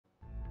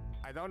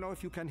I don't know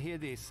if you can hear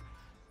this.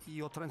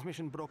 Your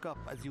transmission broke up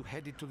as you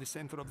headed to the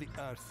center of the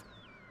Earth.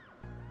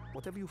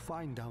 Whatever you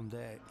find down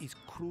there is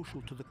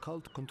crucial to the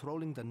cult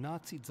controlling the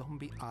Nazi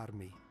zombie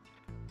army.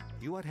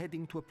 You are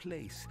heading to a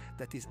place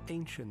that is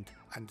ancient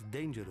and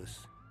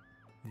dangerous.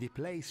 The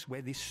place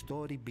where this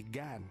story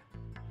began.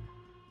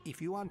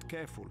 If you aren't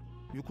careful,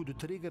 you could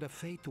trigger a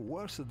fate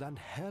worse than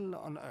hell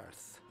on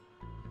Earth.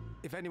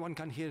 If anyone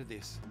can hear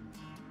this,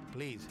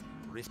 please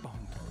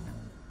respond.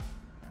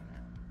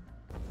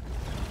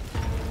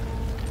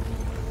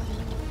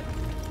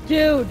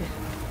 Dude,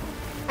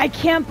 I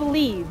can't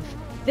believe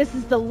this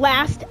is the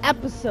last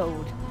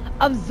episode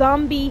of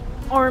Zombie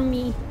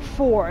Army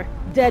 4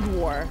 Dead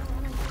War.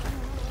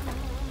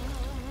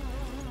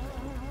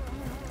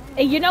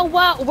 And you know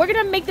what? We're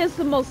gonna make this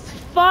the most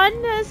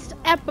funnest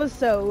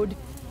episode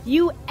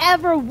you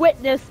ever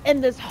witnessed in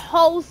this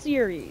whole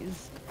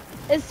series.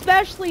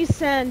 Especially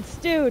since,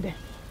 dude,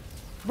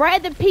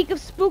 right at the peak of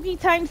spooky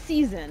time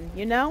season,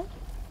 you know?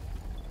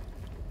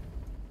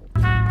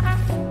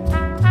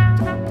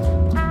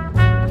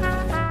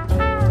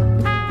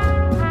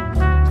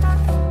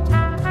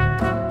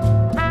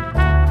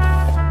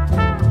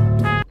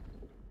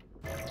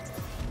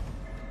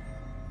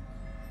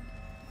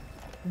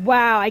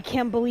 Wow, I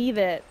can't believe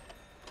it.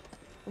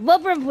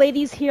 Lover of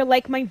ladies here,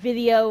 like my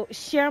video,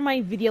 share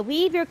my video,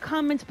 leave your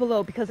comments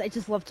below because I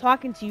just love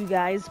talking to you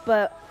guys,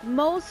 but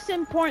most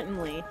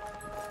importantly,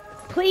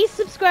 please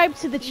subscribe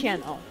to the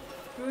channel.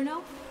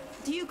 Bruno,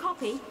 do you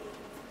copy?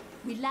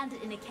 We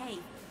landed in a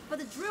cave, but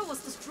the drill was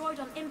destroyed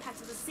on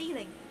impact of the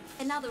ceiling,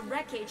 and now the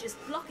wreckage is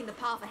blocking the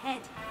path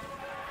ahead.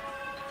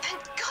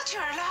 Thank God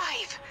you're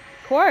alive!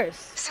 Of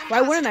course. Some Why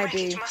parts wouldn't of I the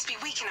wreckage be? must be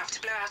weak enough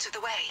to blow out of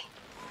the way.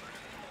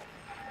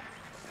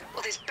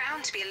 Well, there's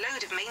bound to be a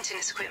load of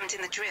maintenance equipment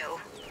in the drill.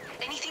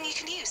 Anything you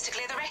can use to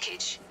clear the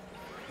wreckage?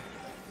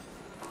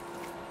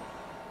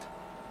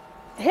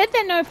 Hit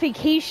that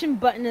notification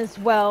button as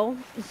well,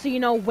 so you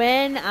know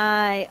when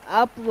I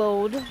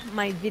upload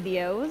my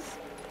videos.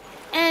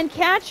 And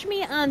catch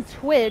me on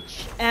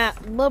Twitch at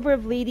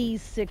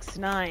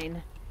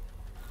loverofladies69.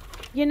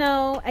 You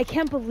know, I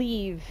can't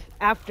believe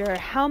after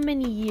how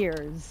many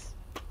years,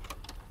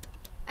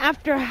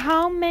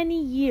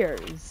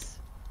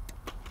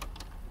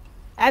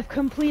 I've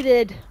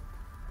completed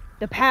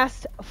the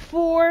past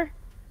 4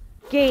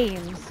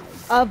 games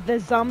of the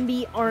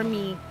Zombie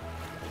Army,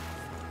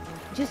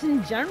 just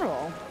in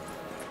general.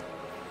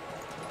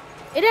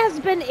 It has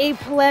been a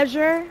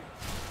pleasure.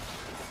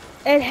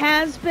 It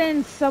has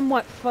been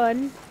somewhat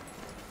fun.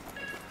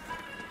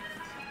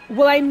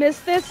 Will I miss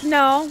this?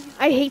 No.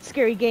 I hate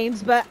scary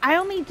games, but I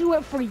only do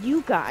it for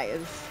you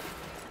guys.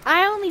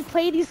 I only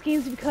play these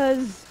games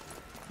because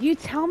you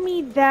tell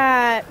me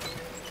that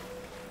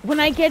when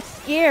I get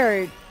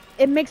scared,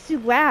 it makes you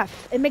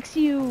laugh. It makes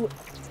you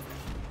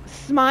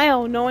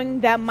smile knowing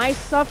that my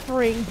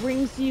suffering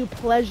brings you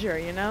pleasure,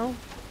 you know?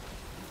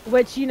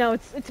 Which, you know,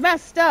 it's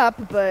messed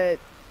up, but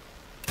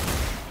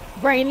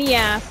right in the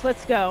ass.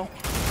 Let's go.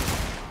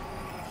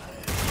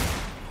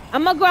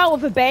 I'm gonna go out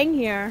with a bang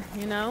here,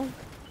 you know?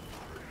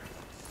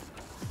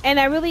 And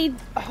I really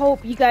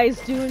hope you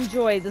guys do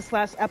enjoy this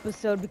last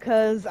episode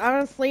because,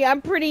 honestly,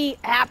 I'm pretty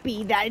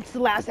happy that it's the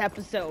last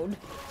episode.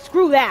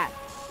 Screw that.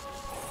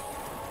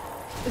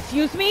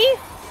 Excuse me?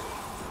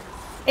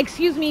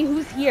 Excuse me,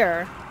 who's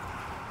here?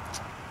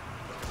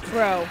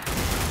 Bro.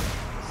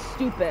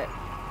 Stupid.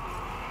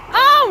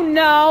 Oh,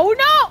 no,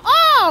 no,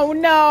 oh,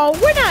 no,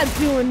 we're not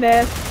doing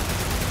this.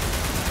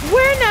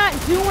 We're not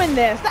doing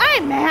this.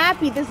 I'm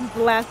happy this is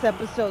the last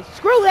episode.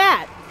 Screw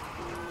that.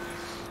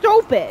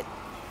 Stupid.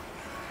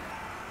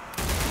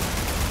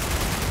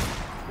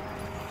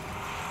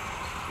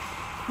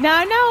 Now,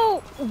 I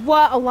know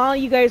what a lot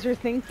of you guys are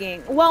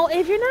thinking. Well,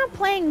 if you're not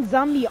playing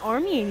Zombie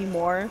Army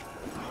anymore,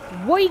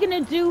 what are you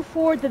going to do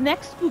for the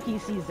next spooky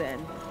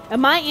season?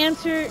 And my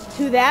answer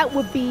to that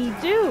would be,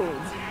 dude,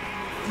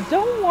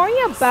 don't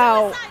worry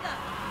about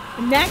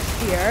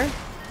next year.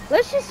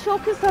 Let's just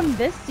focus on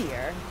this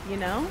year, you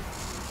know?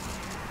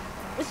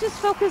 Let's just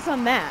focus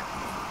on that.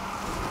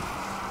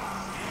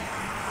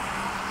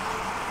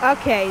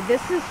 Okay,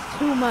 this is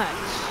too much.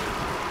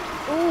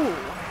 Ooh,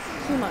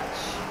 too much.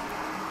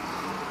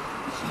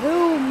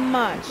 Too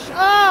much.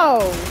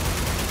 Oh!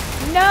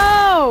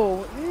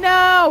 No!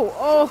 No!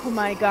 Oh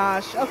my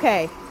gosh.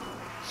 Okay.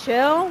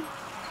 Chill.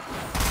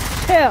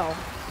 Chill.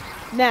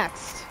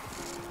 Next.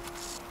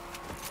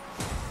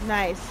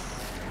 Nice.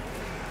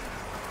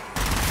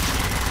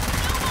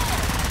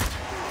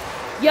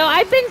 Yo,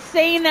 I've been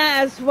saying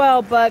that as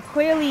well, but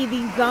clearly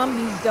these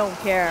zombies don't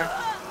care.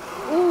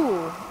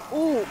 Ooh.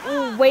 Ooh,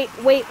 ooh, wait,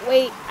 wait,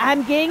 wait.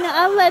 I'm getting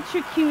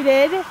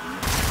electrocuted.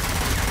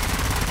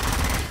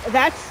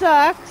 That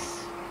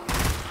sucks.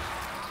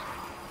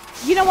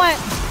 You know what?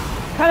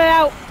 Cut it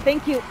out.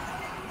 Thank you.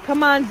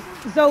 Come on,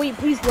 Zoe,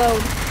 please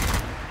load.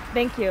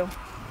 Thank you.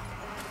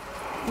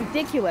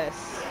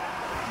 Ridiculous.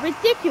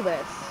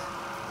 Ridiculous.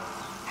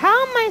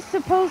 How am I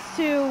supposed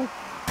to...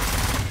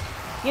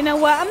 You know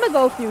what? I'm gonna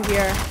go through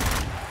here.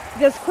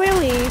 Because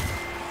clearly...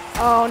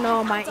 Oh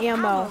no, my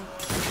ammo.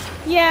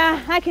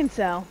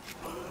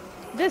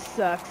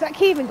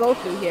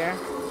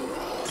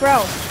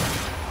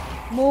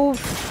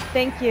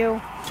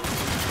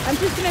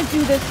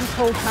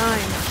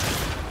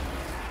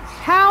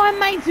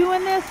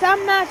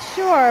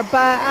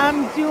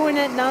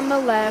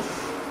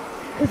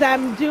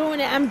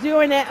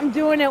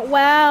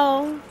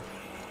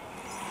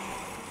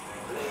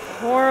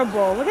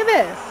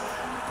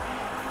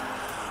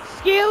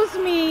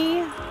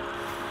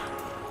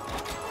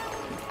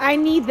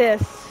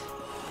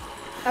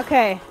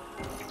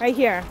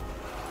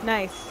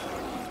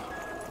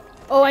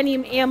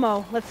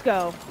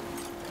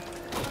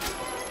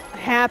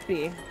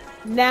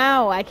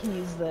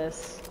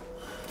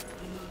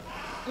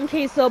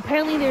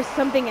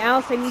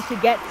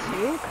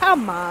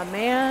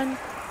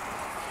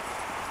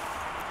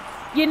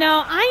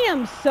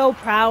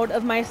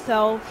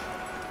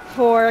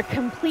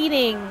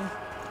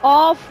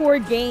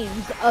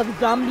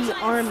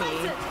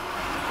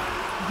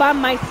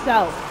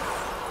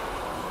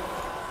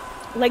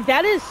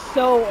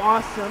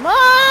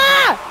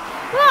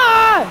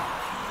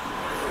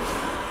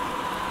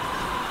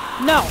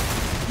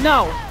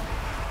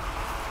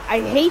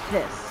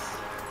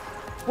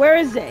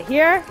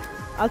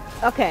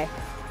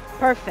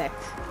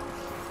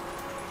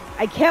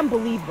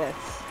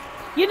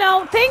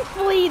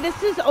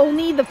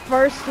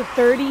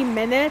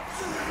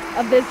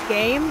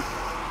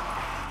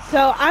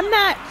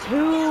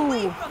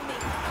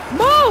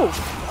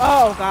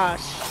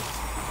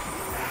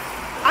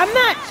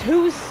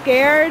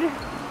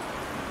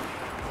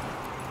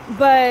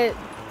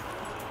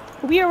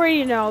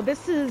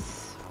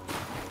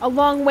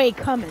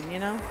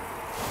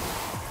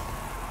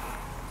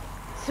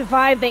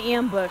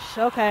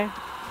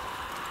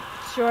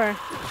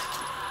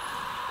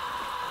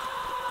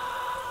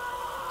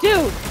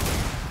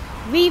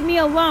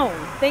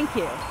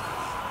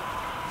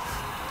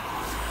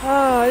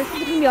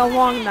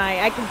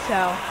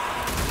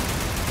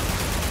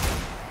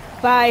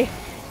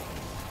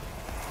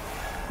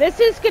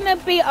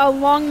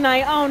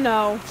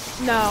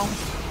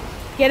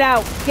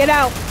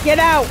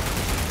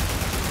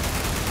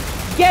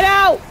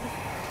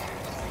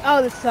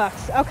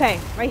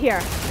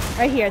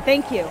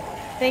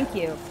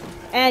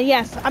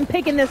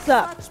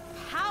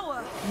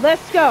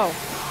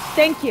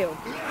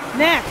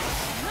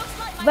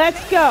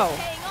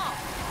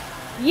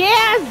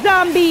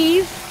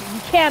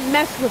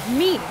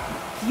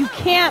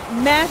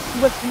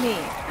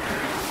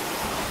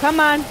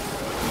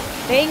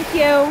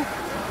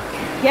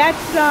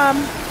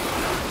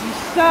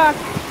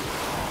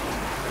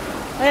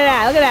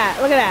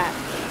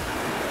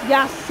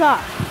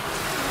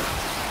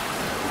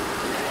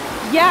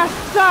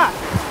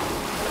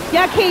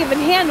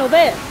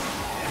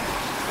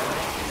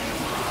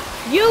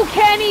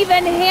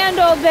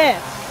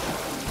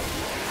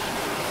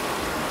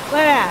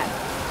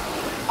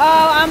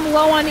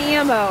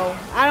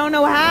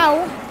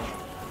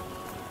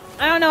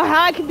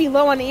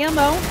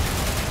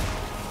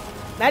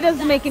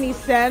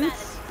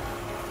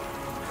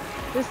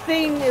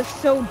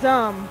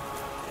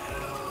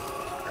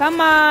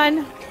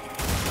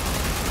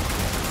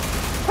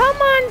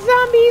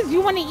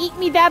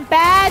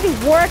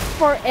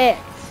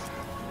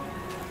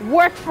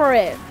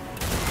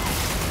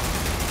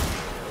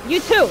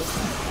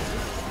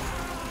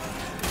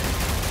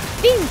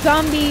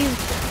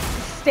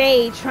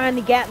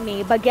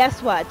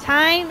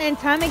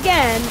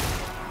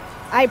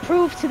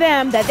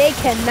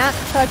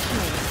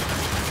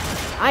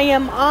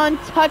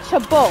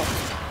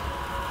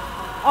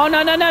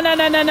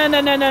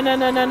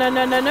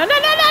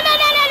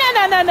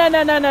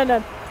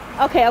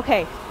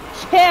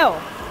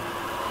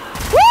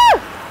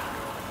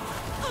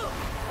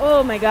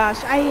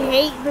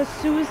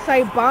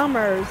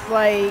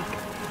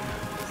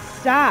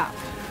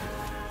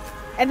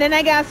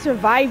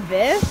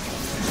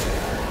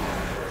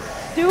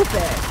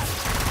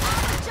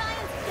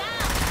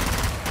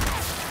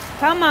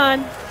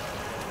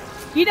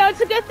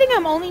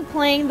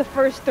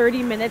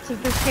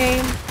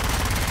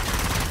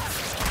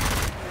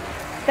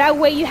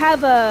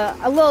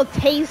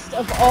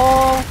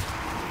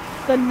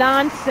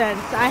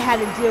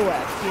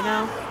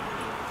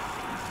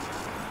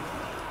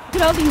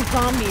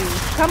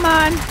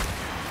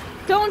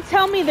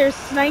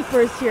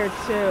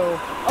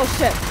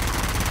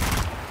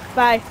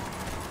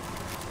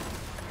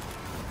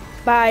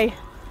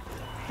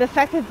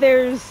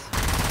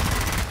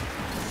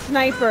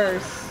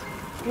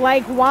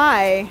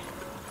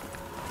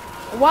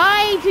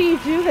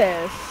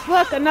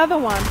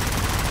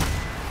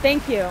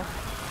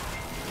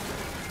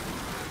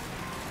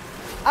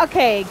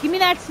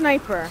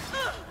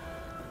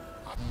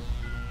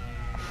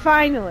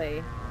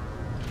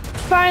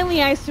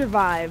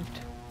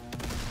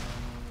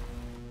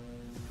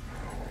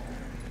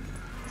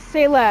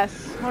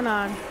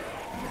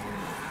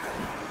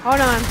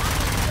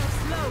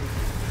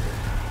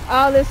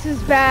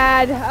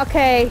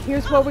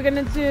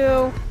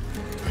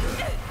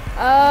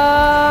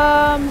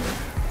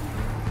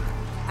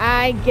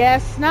 I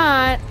guess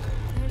not.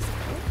 There's a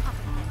cliff up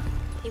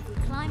ahead. If we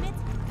climb it,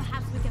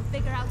 perhaps we can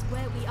figure out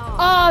where we are.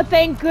 Oh,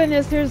 thank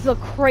goodness there's a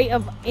crate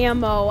of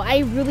ammo.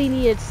 I really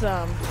needed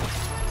some.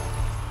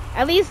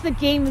 At least the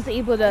game is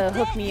able to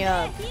hook me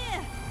up.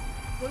 Here.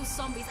 Those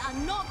zombies are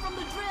not from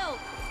the drill.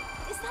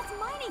 Is that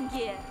mining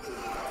gear?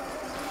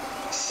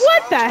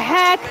 What the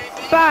heck?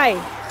 Bye.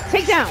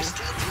 Take down. We're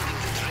still building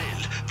the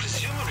drill.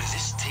 Presumably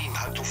this team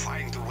had to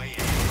find a way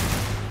in.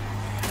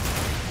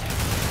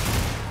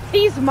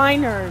 These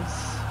miners.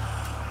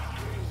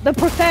 The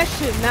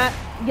profession, not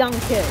young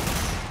kids.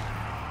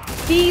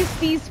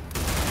 These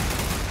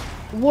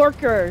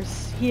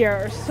workers here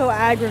are so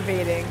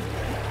aggravating.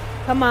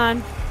 Come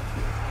on.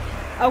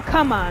 Oh,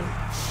 come on.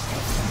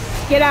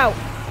 Get out.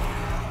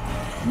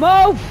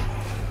 Move!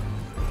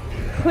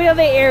 Clear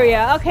the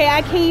area. Okay,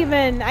 I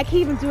can't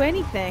even do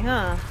anything,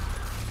 huh?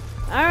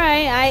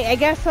 Alright, I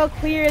guess I'll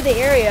clear the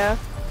area.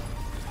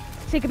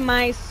 Taking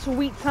my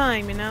sweet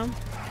time, you know?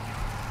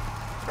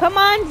 Come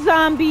on,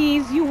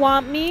 zombies, you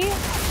want me?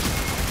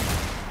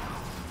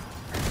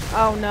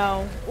 Oh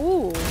no.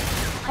 Ooh.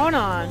 Hold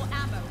on.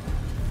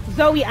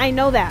 Zoe, I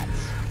know that.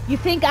 You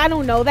think I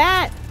don't know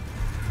that?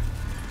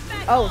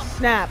 Oh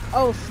snap.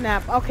 Oh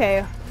snap.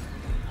 Okay.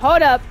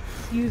 Hold up.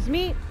 Excuse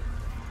me.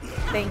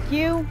 Thank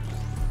you.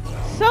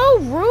 So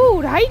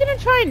rude. How are you gonna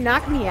try and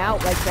knock me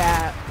out like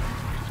that?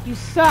 You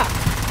suck.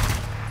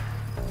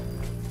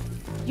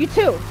 You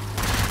too.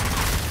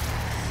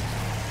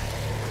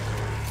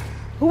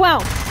 Who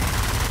else?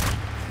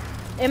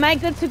 Am I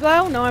good to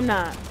go? No, I'm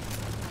not.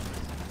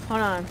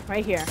 Hold on.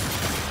 Right here.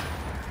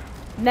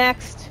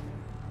 Next.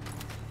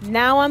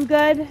 Now I'm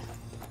good.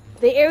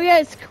 The area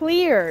is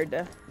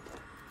cleared.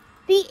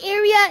 The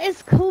area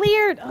is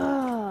cleared.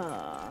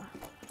 Ugh.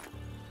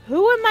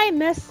 Who am I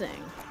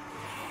missing?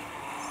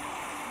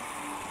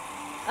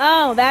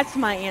 Oh, that's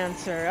my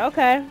answer.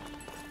 Okay.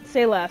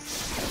 Say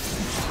less.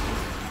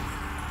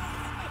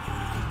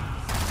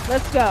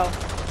 Let's go.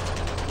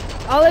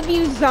 All of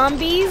you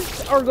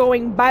zombies are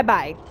going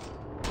bye-bye.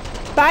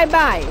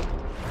 Bye-bye.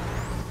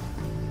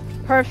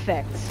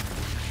 Perfect.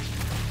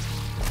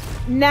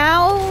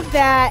 Now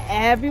that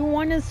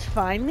everyone is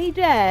finally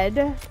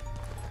dead,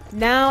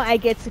 now I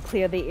get to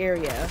clear the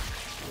area.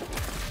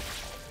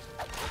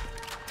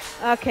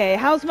 Okay,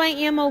 how's my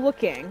ammo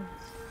looking?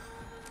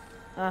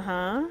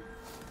 Uh-huh.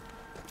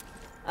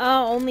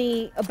 Oh,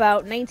 only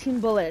about 19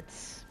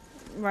 bullets.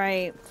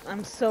 Right.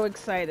 I'm so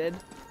excited.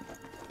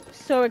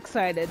 So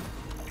excited.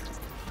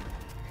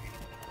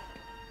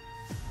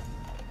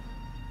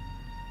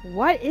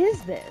 What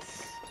is this?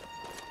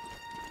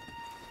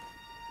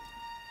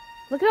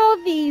 Look at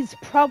all these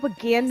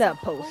propaganda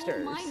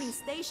posters. Whole mining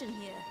station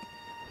here.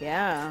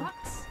 Yeah.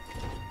 Trucks,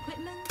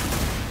 equipment.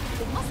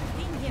 They must have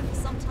been here for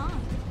some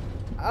time.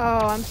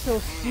 Oh, I'm so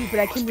stupid.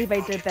 I can't believe I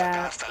did that.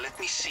 Agatha, let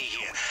me see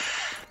here.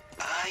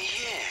 Ah,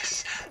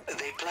 yes.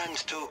 They planned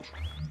to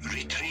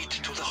retreat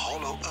to the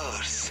Hollow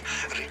Earth,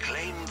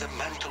 reclaim the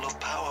mantle of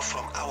power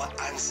from our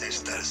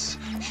ancestors.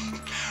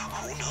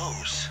 Who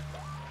knows?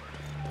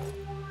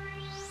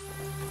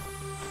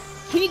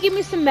 Can you give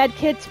me some med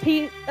kits,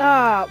 Pete?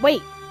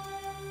 Wait.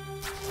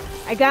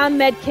 I got a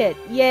med kit.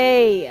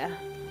 Yay.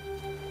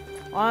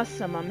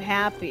 Awesome. I'm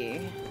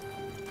happy.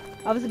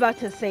 I was about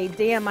to say,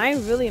 damn, I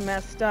really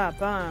messed up,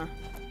 huh?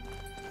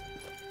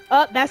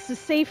 Oh, that's the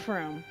safe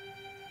room.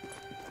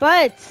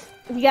 But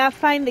we gotta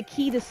find the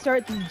key to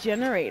start the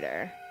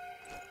generator.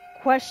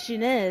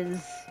 Question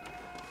is,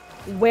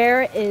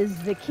 where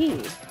is the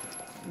key?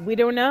 We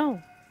don't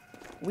know.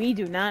 We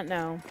do not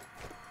know.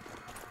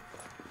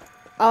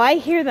 Oh, I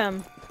hear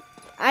them.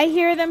 I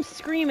hear them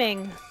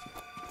screaming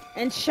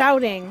and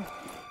shouting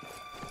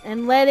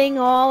and letting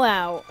all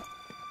out.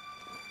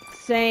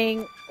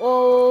 Saying,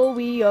 oh,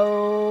 we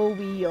oh,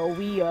 we oh,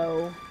 we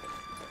oh.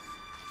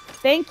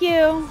 Thank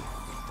you.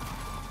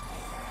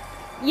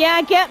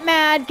 Yeah, get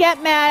mad,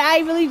 get mad.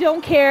 I really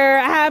don't care.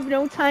 I have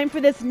no time for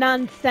this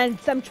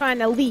nonsense. I'm trying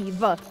to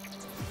leave.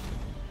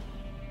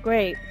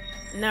 Great.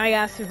 Now I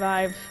gotta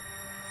survive.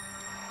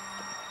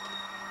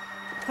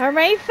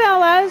 Alright,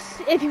 fellas.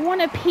 If you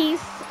want a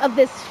piece of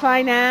this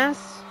fine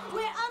ass,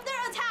 We're under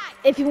attack.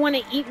 if you want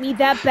to eat me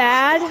that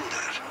bad,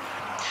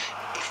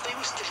 If they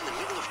were still in the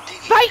middle of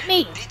digging, fight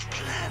me! did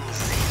Plan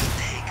Z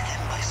take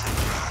them by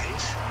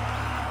surprise?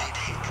 Did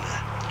Hitler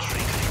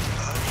trigger it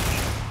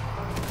early?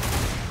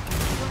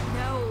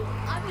 No,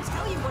 I will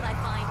tell you what I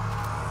find.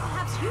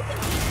 Perhaps you can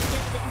piece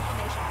together the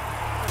information.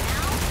 For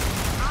now,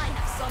 I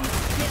have some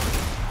skills.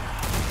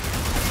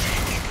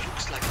 It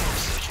looks like they're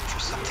searching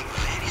for something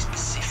very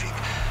specific.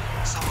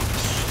 Some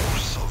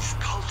source of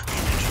cult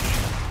energy.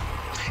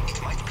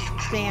 It might be a clue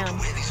to Damn.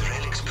 where these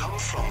relics come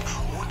from,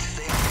 what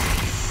they are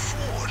really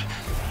for.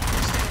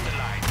 Stay on the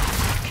line.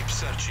 I'll keep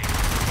searching.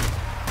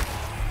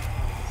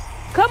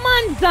 Come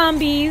on,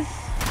 zombies!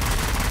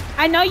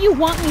 I know you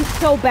want me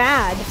so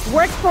bad.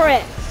 Work for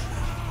it.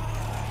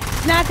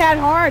 It's not that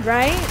hard,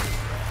 right?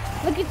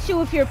 Look at you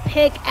with your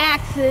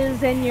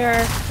pickaxes and your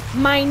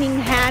mining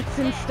hats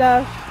and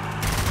stuff.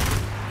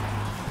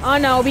 Oh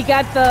no, we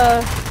got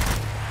the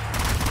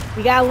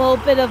We got a little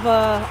bit of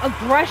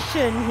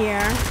aggression here.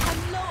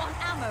 I'm low on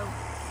ammo.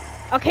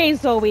 Okay,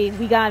 Zoe,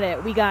 we got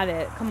it. We got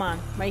it. Come on,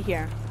 right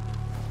here.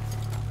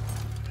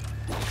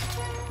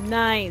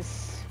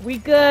 Nice. We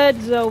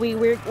good, Zoe.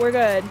 We're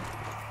good.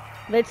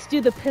 Let's do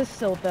the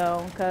pistol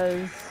though,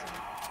 because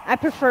I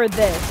prefer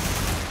this.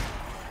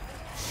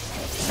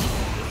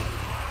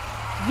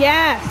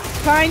 Yes,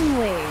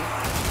 finally.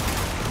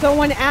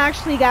 Someone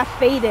actually got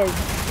faded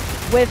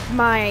with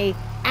my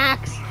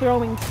axe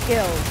throwing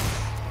skills.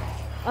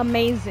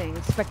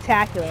 Amazing,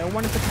 spectacular,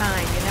 one of a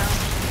kind, you know?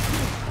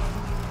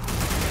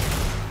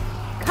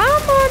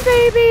 Come on,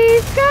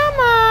 babies, come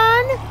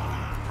on!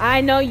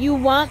 I know you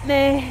want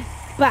me,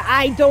 but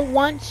I don't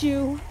want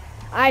you.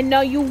 I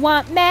know you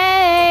want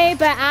me,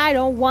 but I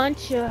don't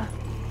want you.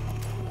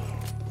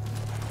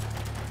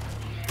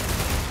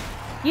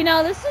 You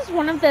know, this is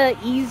one of the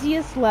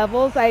easiest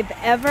levels I've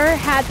ever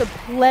had the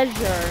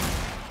pleasure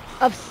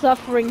of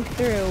suffering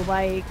through.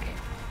 Like,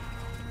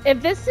 if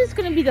this is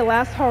gonna be the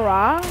last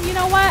hurrah, you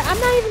know what? I'm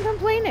not even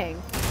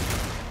complaining.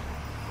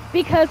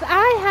 Because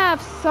I have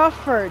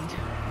suffered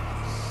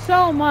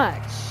so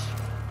much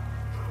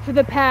for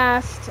the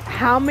past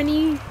how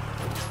many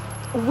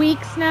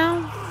weeks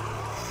now?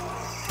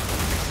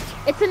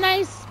 It's a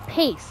nice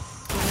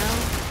pace, you know?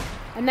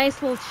 A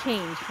nice little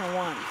change for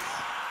once.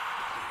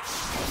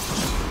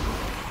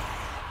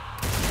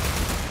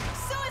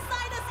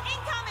 Suiciders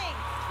incoming!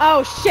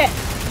 Oh shit!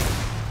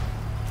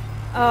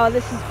 Oh,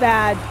 this is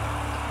bad.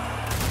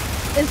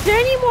 Is there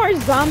any more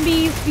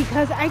zombies?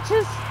 Because I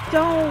just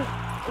don't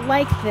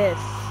like this.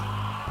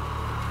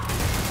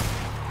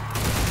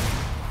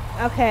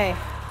 Okay.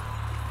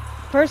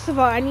 First of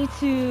all, I need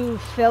to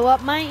fill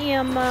up my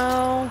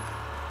ammo.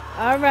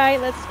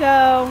 Alright, let's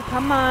go.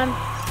 Come on.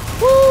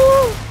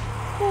 Woo!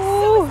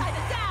 Woo!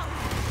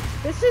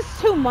 This is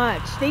too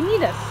much. They need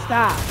to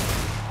stop.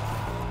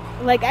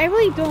 Like, I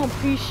really don't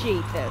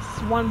appreciate this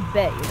one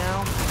bit, you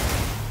know?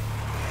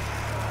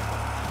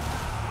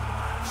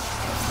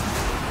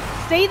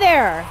 Stay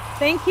there.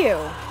 Thank you.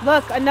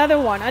 Look, another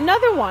one.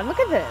 Another one. Look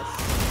at this.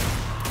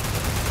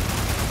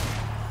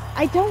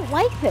 I don't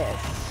like this.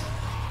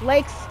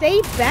 Like,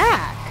 stay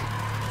back.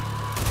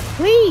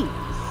 Please.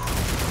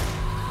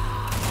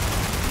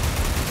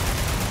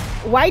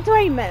 Why do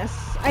I miss?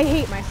 I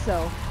hate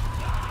myself.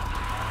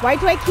 Why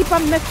do I keep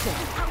on missing?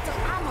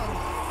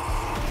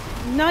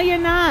 No, you're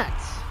not.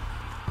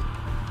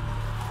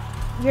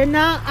 You're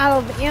not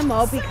out of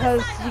ammo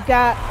because you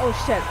got... Oh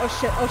shit, oh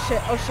shit, oh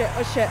shit, oh shit,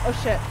 oh shit, oh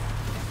shit.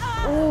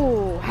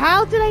 Ooh,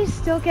 how did I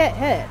still get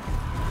hit?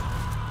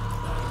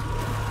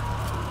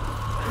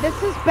 This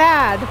is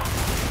bad.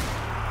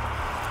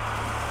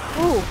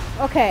 Ooh,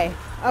 okay,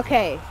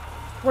 okay.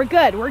 We're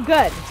good, we're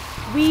good.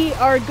 We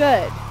are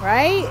good,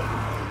 right?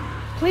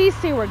 Please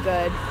say we're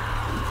good.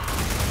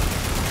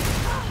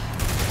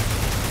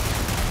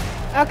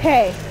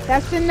 Okay,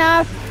 that's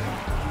enough.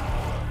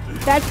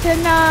 That's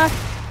enough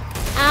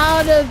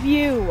out of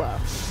you.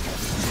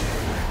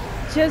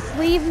 Just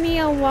leave me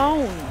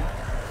alone.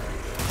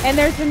 And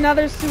there's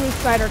another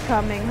suicider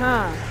coming,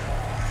 huh?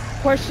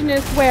 Question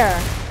is where?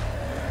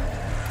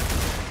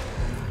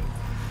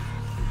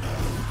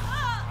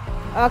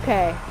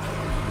 Okay.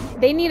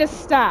 They need to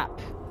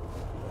stop.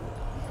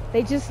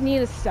 They just need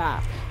to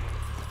stop.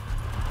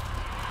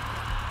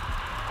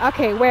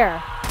 Okay,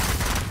 where?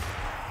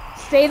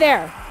 Stay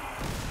there.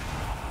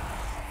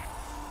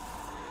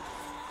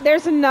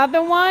 There's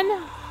another one?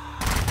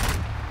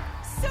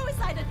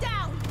 Suicider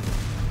down!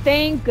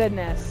 Thank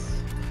goodness.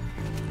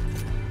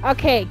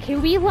 Okay,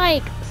 can we,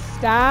 like,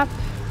 stop?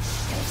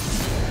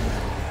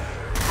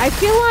 I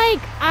feel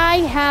like I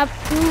have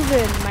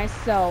proven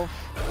myself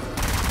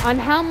on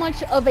how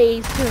much of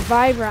a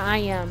survivor I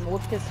am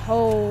with this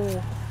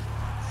whole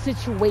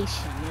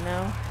situation, you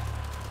know?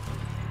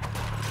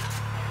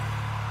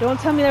 Don't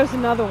tell me there's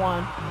another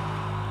one.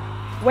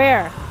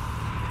 Where?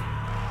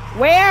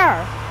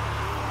 Where?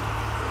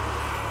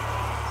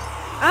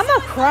 I'm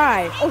gonna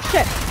cry. Oh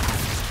shit.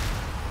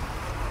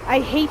 I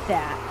hate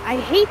that. I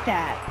hate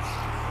that.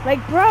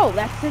 Like, bro,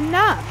 that's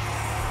enough.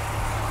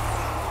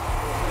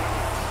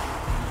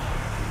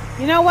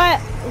 You know what?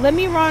 Let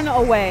me run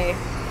away.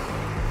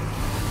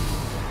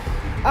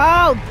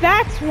 Oh,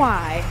 that's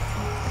why.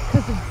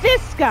 Because of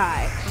this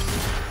guy.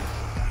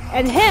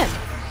 And him.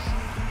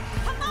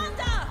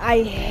 Commander!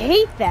 I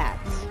hate that.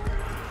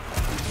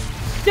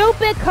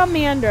 Stupid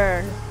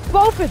commander.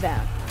 Both of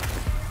them.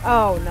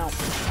 Oh, no.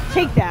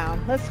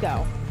 Takedown. Let's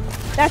go.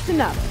 That's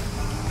enough.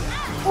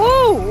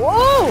 Ooh,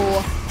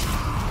 ooh.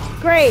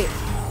 Great.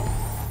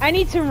 I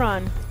need to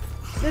run.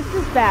 This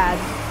is bad.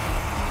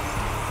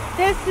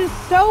 This is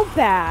so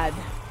bad.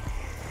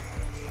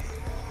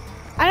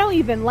 I don't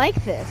even like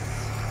this.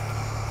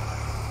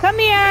 Come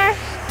here.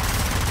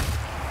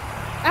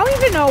 I don't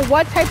even know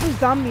what type of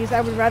zombies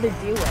I would rather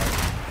deal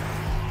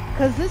with.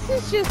 Because this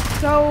is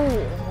just so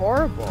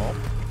horrible.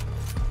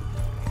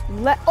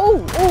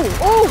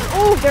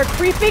 Oh, they're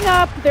creeping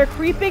up. They're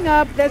creeping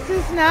up. This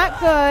is not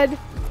good.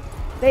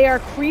 They are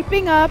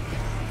creeping up.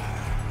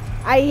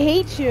 I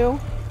hate you.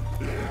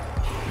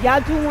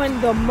 Y'all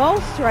doing the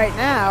most right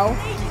now.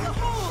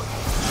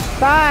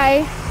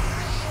 Bye.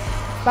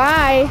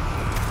 Bye.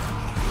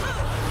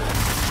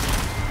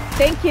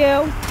 Thank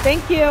you.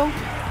 Thank you.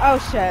 Oh,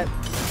 shit.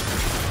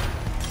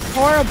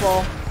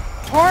 Horrible.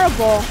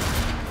 Horrible.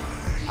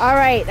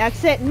 Alright,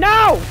 that's it.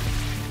 No!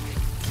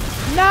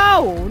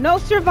 No! No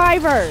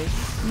survivors.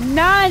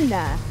 None.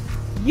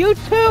 You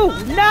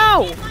too.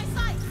 No!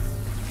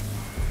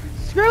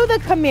 Screw the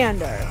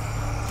commander.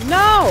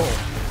 No!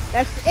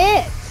 That's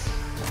it.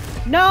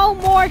 No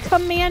more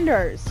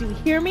commanders. You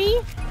hear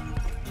me?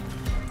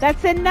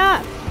 That's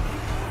enough.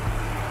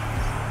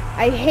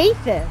 I hate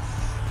this.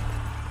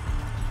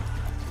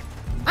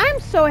 I'm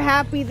so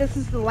happy this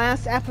is the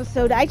last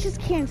episode. I just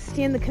can't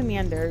stand the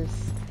commanders.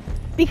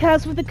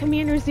 Because with the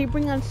commanders, they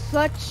bring on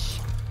such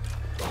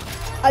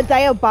a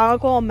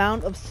diabolical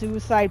amount of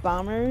suicide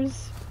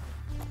bombers.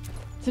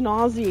 It's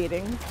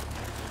nauseating.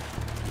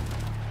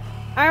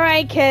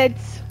 Alright,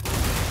 kids.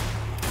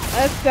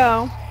 Let's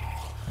go.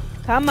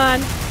 Come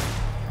on.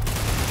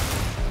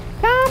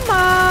 Come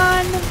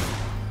on!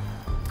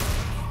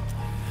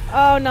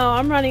 Oh no,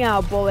 I'm running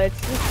out of bullets.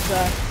 This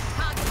sucks.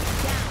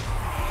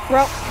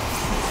 Bro,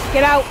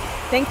 get out.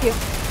 Thank you.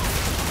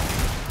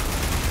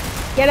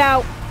 Get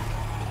out.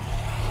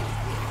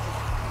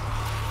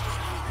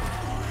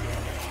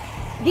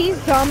 These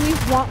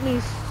zombies want me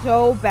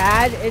so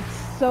bad.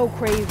 It's so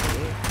crazy.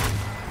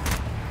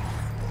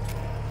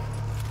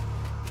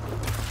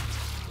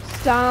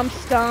 Stomp,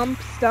 stomp,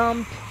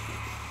 stomp.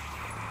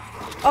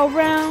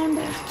 Around.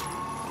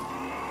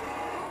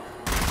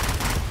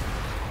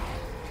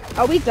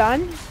 Are we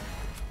done?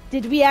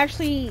 Did we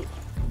actually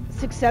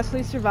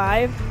successfully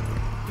survive?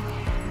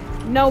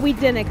 No, we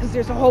didn't, because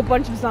there's a whole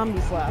bunch of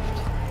zombies left.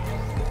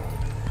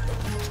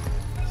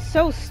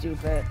 So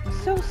stupid.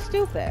 So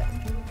stupid.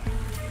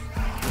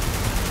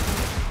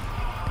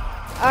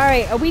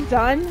 Alright, are we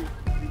done?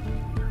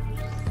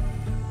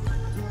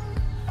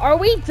 Are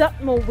we done?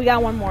 Well, we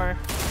got one more.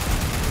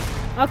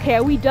 Okay,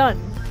 are we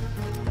done?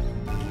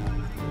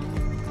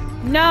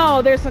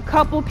 No, there's a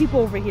couple people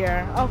over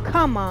here. Oh,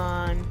 come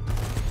on.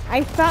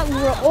 I thought we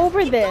were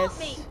over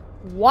this.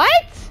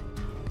 What?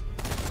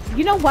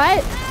 You know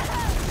what?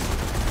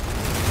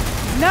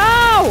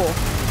 No!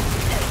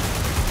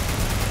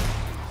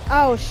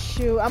 Oh,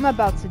 shoot. I'm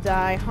about to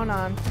die. Hold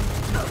on.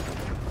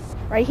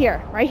 Right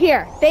here. Right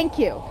here. Thank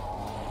you.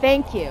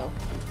 Thank you.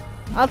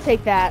 I'll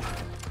take that.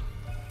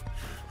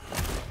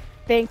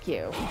 Thank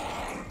you.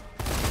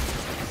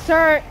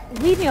 Sir,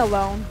 leave me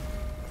alone.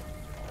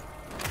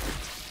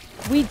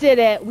 We did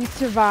it. We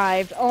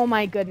survived. Oh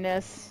my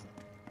goodness.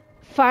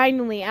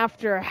 Finally,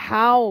 after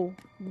how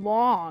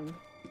long?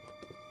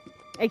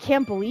 I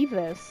can't believe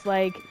this.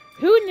 Like,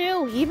 who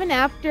knew, even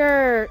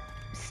after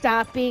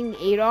stopping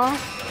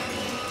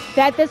Adolf,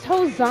 that this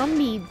whole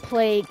zombie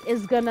plague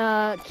is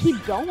gonna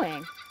keep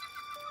going?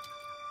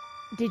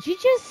 Did you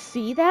just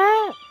see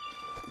that?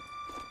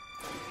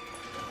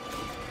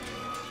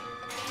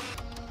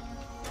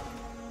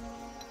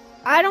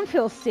 I don't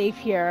feel safe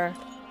here.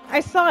 I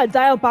saw a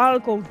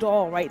diabolical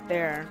doll right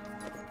there.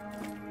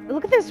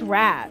 Look at this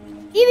rat.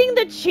 Eating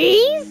the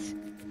cheese?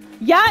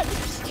 Yeah,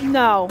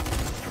 no.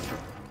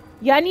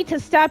 Yeah, I need to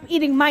stop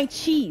eating my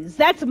cheese.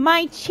 That's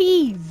my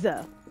cheese.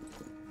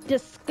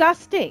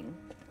 Disgusting.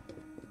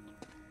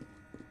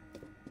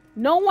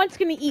 No one's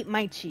gonna eat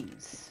my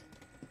cheese.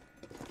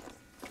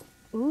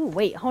 Ooh,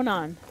 wait, hold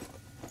on.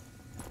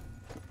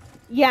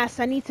 Yes,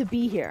 I need to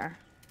be here.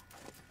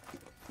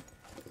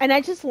 And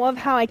I just love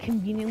how I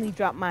conveniently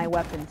drop my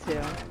weapon too.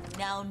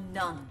 Now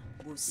none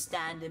will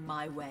stand in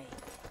my way.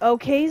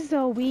 Okay,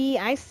 Zoe,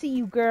 I see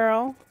you,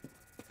 girl.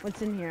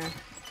 What's in here?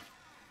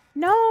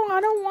 No, I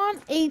don't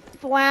want a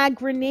flag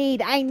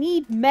grenade. I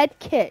need med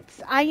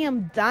kits. I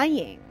am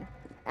dying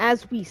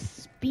as we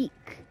speak.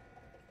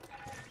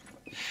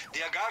 The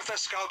Agartha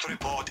scout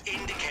report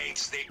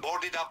indicates they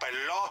boarded up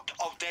a lot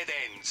of dead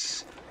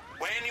ends.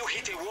 When you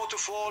hit a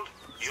waterfall,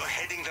 you're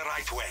heading the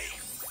right way.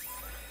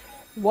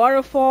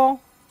 Waterfall,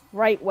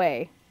 right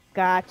way.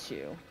 Got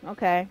you.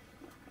 Okay.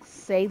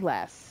 Say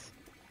less.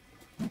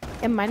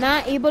 Am I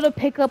not able to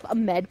pick up a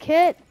med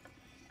kit?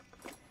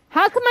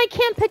 How come I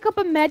can't pick up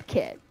a med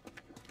kit?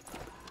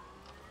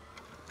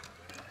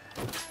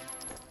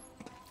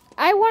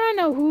 I want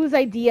to know whose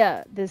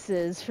idea this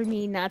is for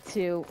me not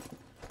to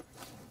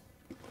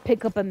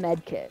pick up a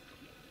med kit.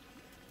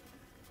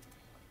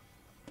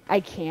 I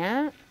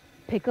can't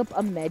pick up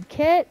a med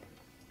kit?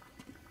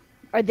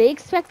 Are they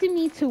expecting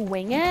me to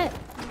wing it?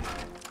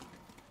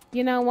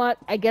 You know what?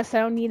 I guess I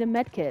don't need a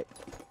med kit.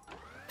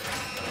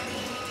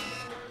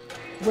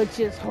 Which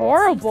is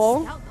horrible.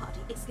 The scout party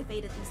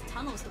excavated these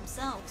tunnels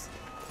themselves.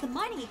 The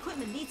mining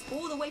equipment leads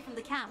all the way from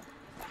the camp.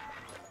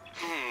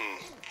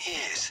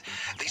 Yes.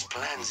 These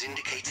plans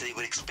indicate they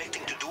were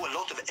expecting to do a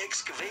lot of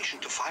excavation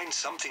to find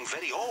something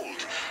very old.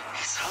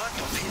 It's hard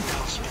to pin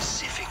down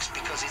specifics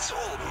because it's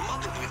all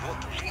muddled with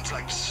what reads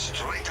like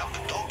straight-up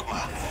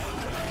dogma.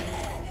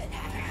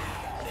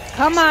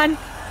 Come on.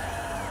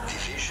 The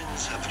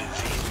visions have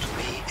revealed to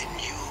me a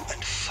new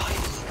and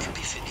final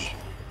epiphany.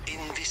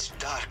 In this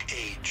dark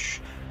age,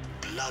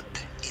 blood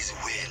is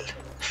will.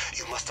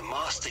 You must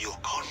master your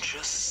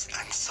conscious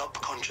and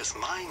subconscious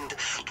mind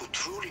to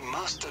truly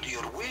master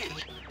your will.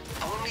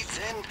 Only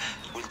then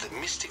will the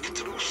mystic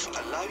truth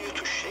allow you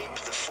to shape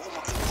the form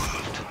of the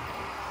world.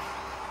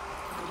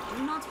 I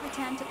do not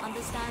pretend to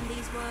understand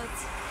these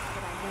words,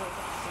 but I know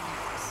that I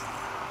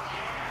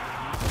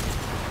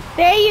can.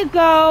 There you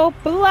go.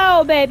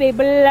 Blow, baby,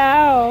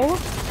 blow.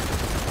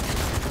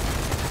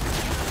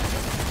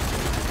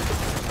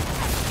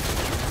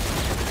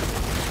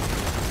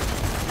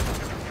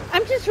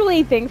 I'm just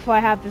really thankful I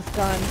have this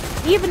gun.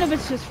 Even if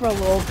it's just for a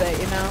little bit,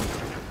 you know?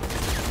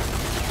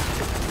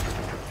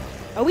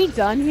 Are we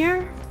done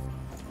here?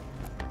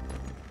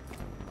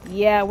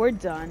 Yeah, we're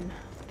done.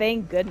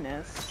 Thank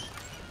goodness.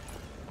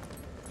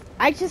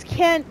 I just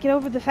can't get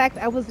over the fact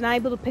that I was not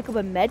able to pick up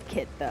a med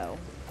kit, though.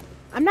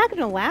 I'm not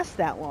gonna last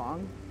that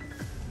long.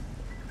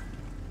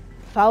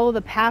 Follow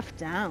the path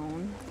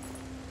down.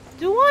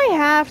 Do I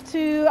have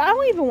to? I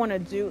don't even want to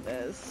do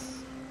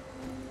this.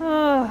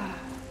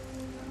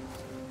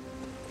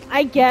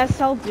 I guess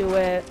I'll do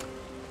it.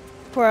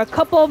 For a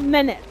couple of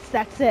minutes,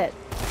 that's it.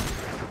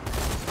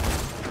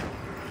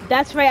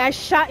 That's right, I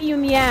shot you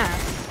in the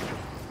ass.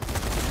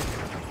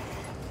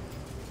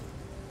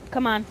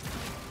 Come on.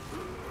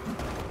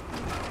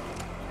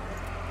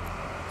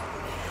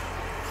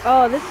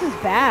 Oh, this is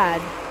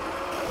bad.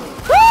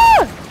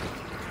 Ah!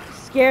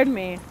 Scared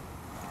me.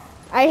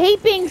 I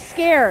hate being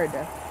scared.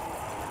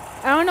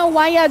 I don't know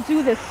why y'all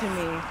do this to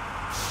me.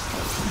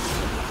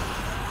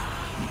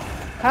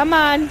 Come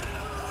on.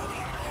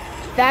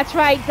 That's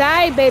right,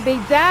 die, baby,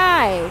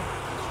 die.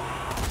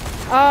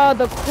 Oh,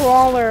 the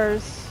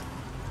crawlers.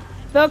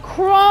 The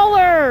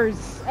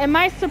crawlers! Am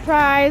I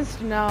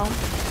surprised? No.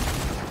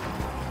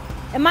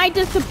 Am I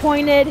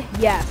disappointed?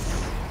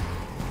 Yes.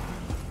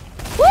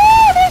 Woo!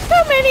 There's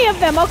so many of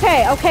them.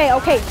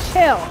 Okay,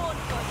 chill.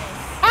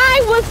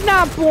 I was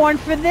not born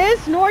for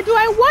this, nor do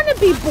I want to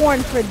be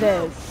born for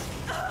this.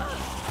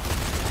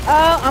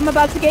 Oh, I'm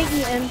about to get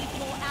eaten.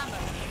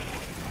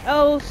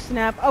 Oh,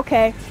 snap.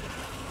 Okay.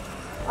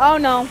 Oh,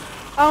 no.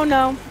 Oh,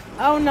 no.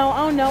 Oh, no.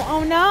 Oh, no.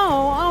 Oh,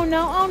 no. Oh,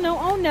 no. Oh, no.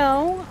 Oh,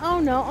 no. Oh,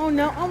 no. Oh,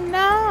 no. Oh,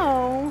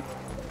 no.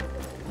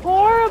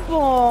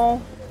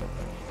 Horrible.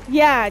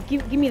 Yeah,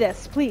 give me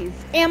this, please.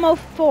 Ammo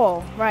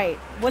full. Right.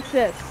 What's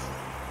this?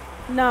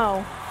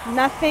 No.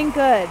 Nothing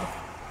good.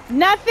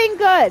 Nothing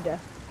good.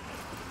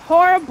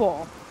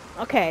 Horrible.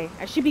 Okay,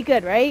 I should be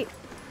good, right?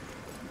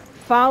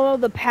 Follow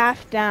the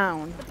path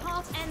down. The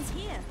path ends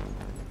here.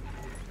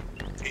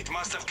 It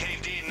must have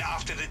caved in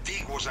after the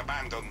dig was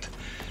abandoned.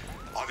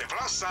 On the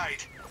plus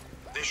side,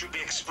 there should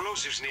be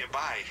explosives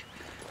nearby.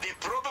 They're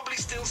probably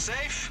still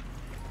safe.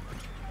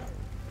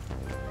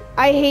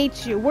 I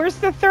hate you. Where's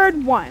the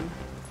third one?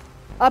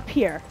 Up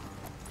here.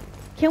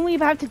 Can't we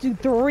have to do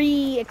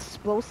 3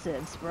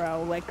 explosives,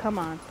 bro? Like, come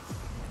on.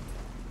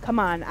 Come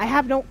on. I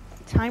have no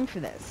time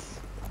for this.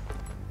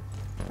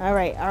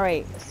 Alright,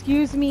 alright.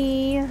 Excuse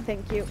me.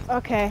 Thank you.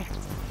 Okay.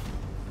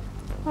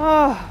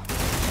 Oh.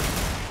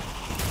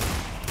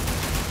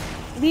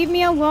 Leave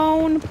me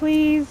alone,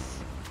 please.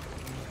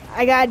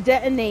 I gotta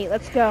detonate.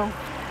 Let's go.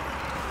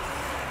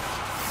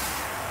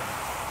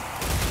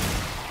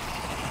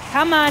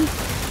 Come on.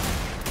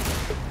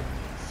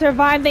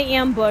 Survive the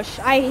ambush.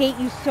 I hate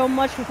you so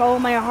much with all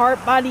my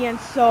heart, body, and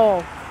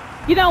soul.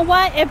 You know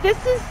what? If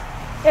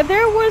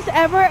there was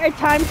ever a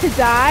time to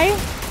die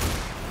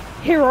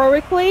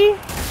heroically,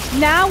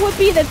 now would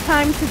be the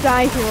time to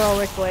die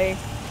heroically.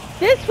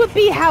 This would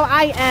be how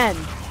I end.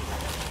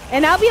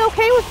 And I'll be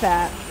okay with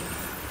that.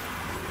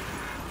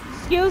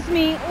 Excuse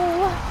me.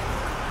 Ooh.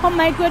 Oh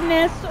my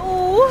goodness.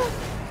 Ooh.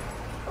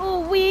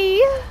 Ooh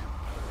wee.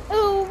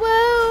 Ooh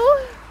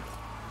woo.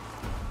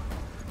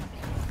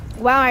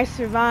 Wow, I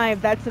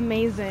survived. That's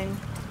amazing.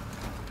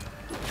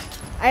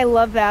 I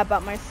love that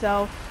about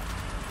myself.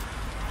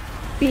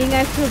 Being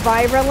a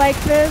survivor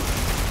like this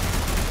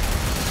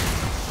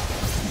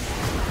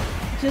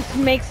just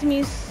makes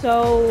me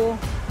so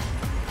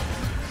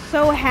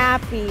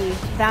happy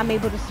that I'm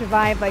able to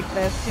survive like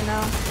this, you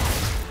know?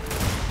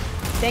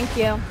 Thank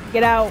you.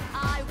 Get out.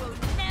 I will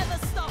never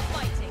stop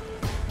fighting.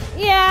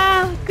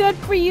 Yeah, good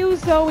for you,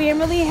 Zoe. I'm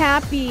really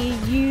happy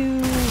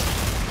you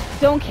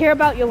don't care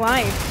about your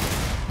life.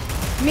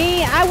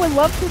 Me, I would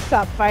love to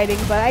stop fighting,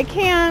 but I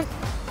can't.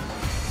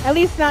 At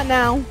least not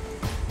now.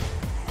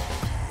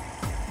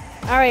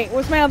 Alright,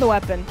 where's my other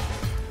weapon?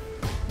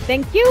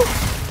 Thank you.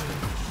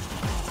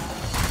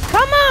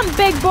 Come on,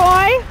 big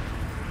boy!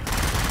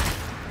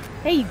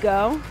 There you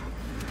go.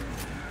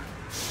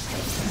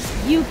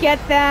 You get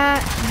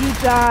that. You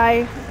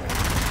die.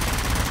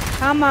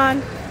 Come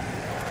on.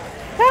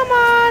 Come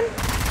on!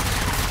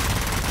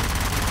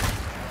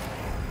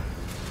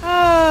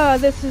 Oh,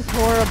 this is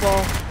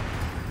horrible.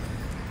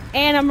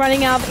 And I'm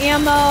running out of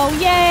ammo.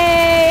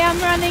 Yay! I'm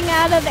running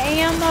out of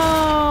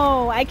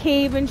ammo. I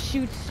can't even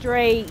shoot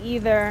straight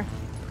either.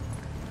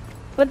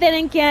 But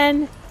then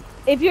again,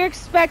 if you're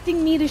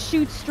expecting me to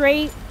shoot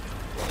straight,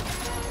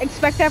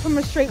 expect that from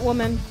a straight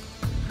woman.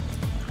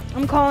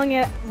 I'm calling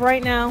it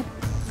right now.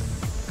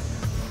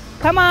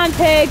 Come on,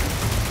 pig.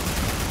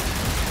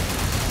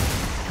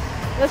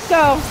 Let's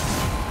go.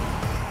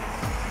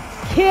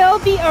 Kill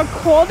the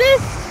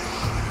occultist?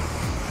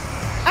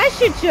 I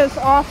should just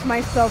off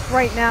myself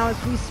right now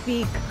as we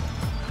speak.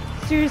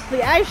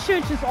 Seriously, I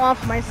should just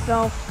off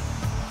myself.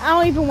 I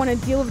don't even want to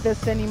deal with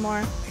this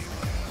anymore.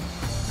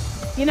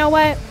 You know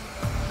what?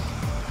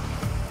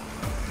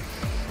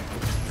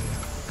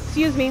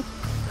 Excuse me.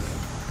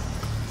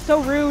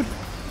 So rude.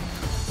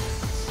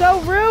 So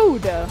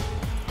rude.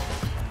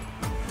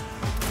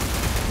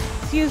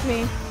 Excuse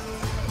me.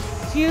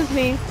 Excuse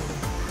me.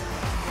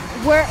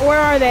 Where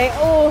are they?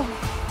 Oh.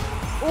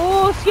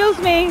 Oh, excuse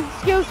me.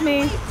 Excuse me.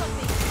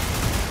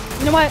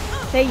 You know what?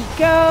 There you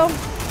go.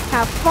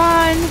 Have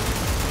fun.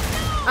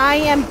 I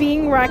am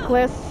being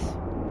reckless.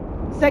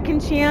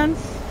 Second chance.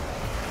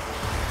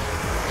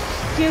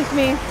 Excuse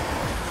me.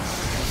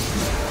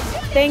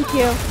 Thank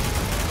you.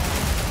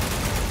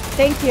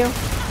 Thank you.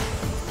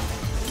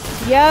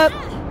 Yep.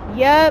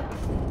 Yep.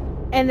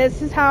 And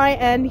this is how I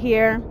end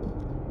here.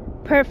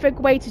 Perfect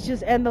way to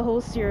just end the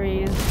whole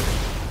series.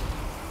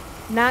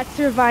 Not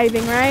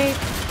surviving, right?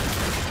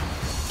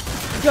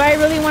 Do I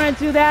really want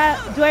to do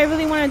that? Do I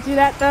really want to do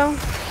that, though?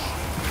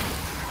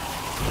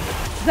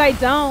 Because I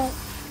don't.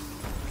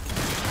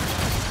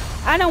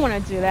 I don't want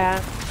to do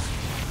that.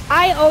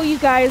 I owe you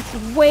guys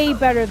way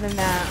better than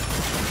that.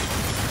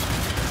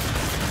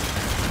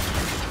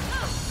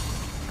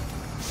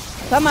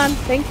 Come on.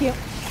 Thank you.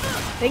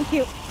 Thank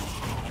you.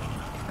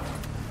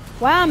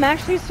 Wow, I'm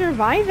actually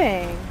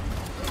surviving.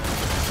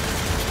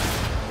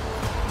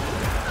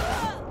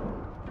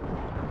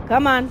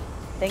 Come on.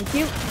 Thank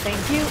you.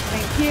 Thank you.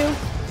 Thank you.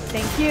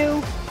 Thank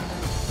you.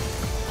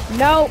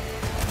 No.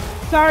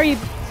 Sorry.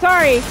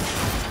 Sorry.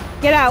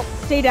 Get out.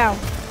 Stay down.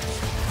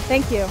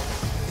 Thank you.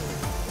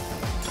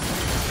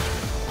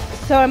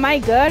 So am I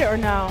good or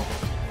no?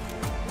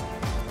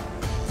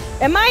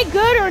 Am I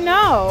good or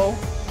no?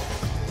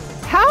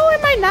 How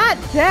am I not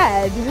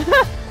dead?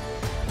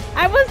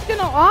 I was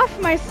gonna off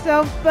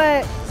myself,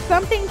 but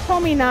something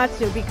told me not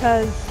to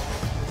because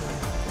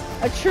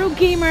a true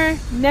gamer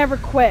never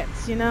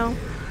quits, you know?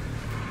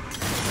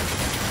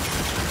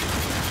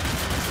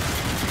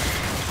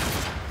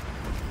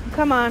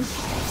 Come on.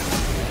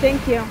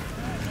 Thank you.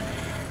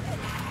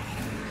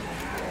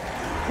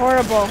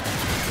 Horrible.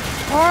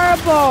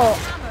 Horrible.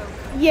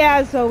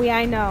 Yeah, Zoe,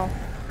 I know.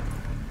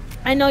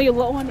 I know you're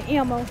low on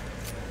ammo.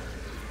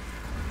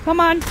 Come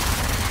on.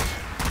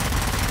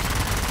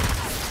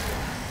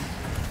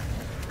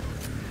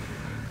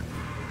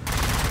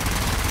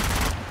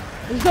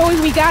 Zoe,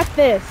 we got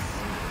this.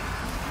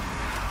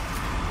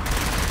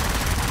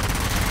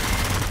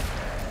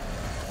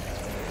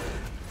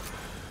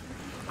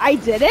 I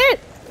did it?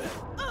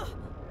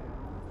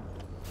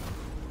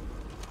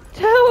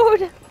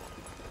 Dude!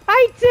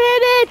 I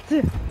did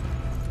it!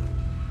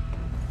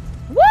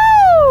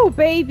 Woo,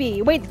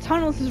 baby! Wait, the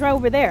tunnels is right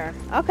over there.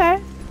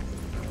 Okay.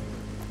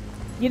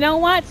 You know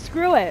what?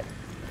 Screw it.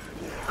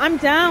 I'm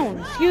down.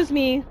 Excuse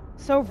me.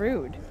 So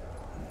rude.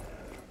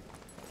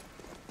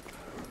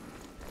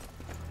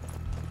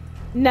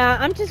 Nah,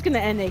 I'm just gonna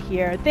end it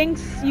here.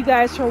 Thanks, you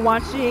guys, for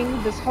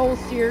watching this whole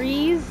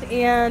series,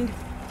 and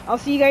I'll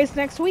see you guys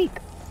next week.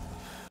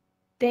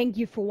 Thank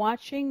you for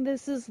watching.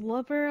 This is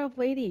Lover of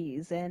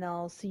Ladies, and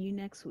I'll see you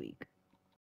next week.